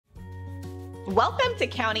Welcome to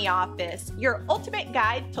County Office, your ultimate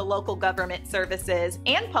guide to local government services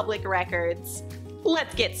and public records.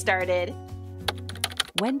 Let's get started.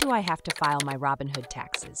 When do I have to file my Robinhood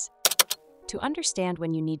taxes? To understand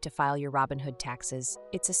when you need to file your Robinhood taxes,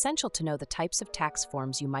 it's essential to know the types of tax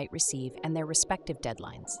forms you might receive and their respective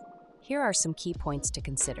deadlines. Here are some key points to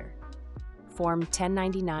consider. Form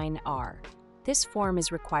 1099-R. This form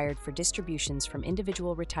is required for distributions from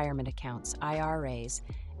individual retirement accounts, IRAs,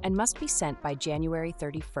 and must be sent by January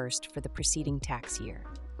 31st for the preceding tax year.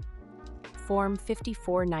 Form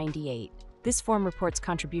 5498. This form reports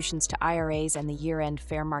contributions to IRAs and the year-end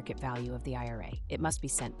fair market value of the IRA. It must be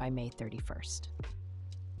sent by May 31st.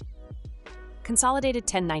 Consolidated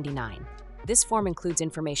 1099. This form includes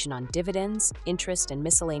information on dividends, interest, and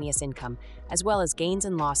miscellaneous income, as well as gains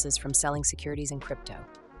and losses from selling securities and crypto.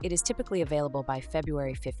 It is typically available by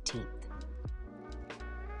February 15th.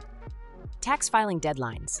 Tax filing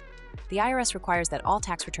deadlines. The IRS requires that all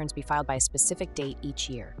tax returns be filed by a specific date each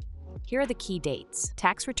year. Here are the key dates.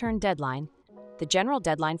 Tax return deadline. The general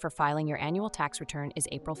deadline for filing your annual tax return is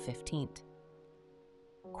April 15th.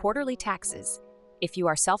 Quarterly taxes. If you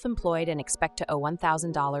are self-employed and expect to owe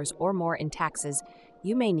 $1,000 or more in taxes,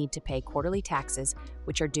 you may need to pay quarterly taxes,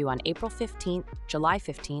 which are due on April 15th, July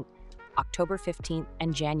 15th, October 15th,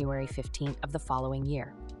 and January 15th of the following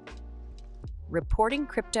year. Reporting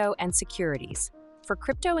crypto and securities. For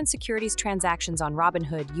crypto and securities transactions on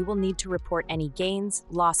Robinhood, you will need to report any gains,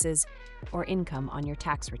 losses, or income on your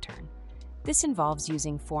tax return. This involves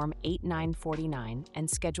using Form 8949 and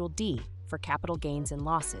Schedule D for capital gains and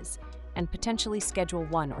losses, and potentially Schedule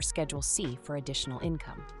 1 or Schedule C for additional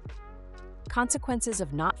income. Consequences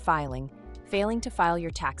of not filing, failing to file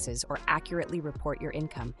your taxes, or accurately report your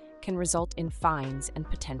income can result in fines and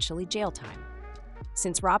potentially jail time.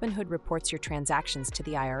 Since Robinhood reports your transactions to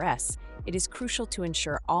the IRS, it is crucial to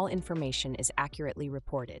ensure all information is accurately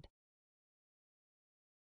reported.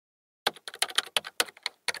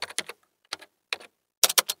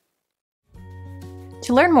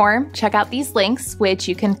 To learn more, check out these links, which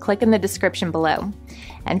you can click in the description below.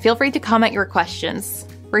 And feel free to comment your questions.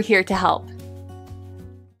 We're here to help.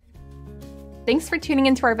 Thanks for tuning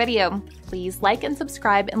into our video. Please like and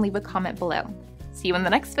subscribe and leave a comment below. See you in the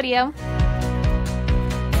next video.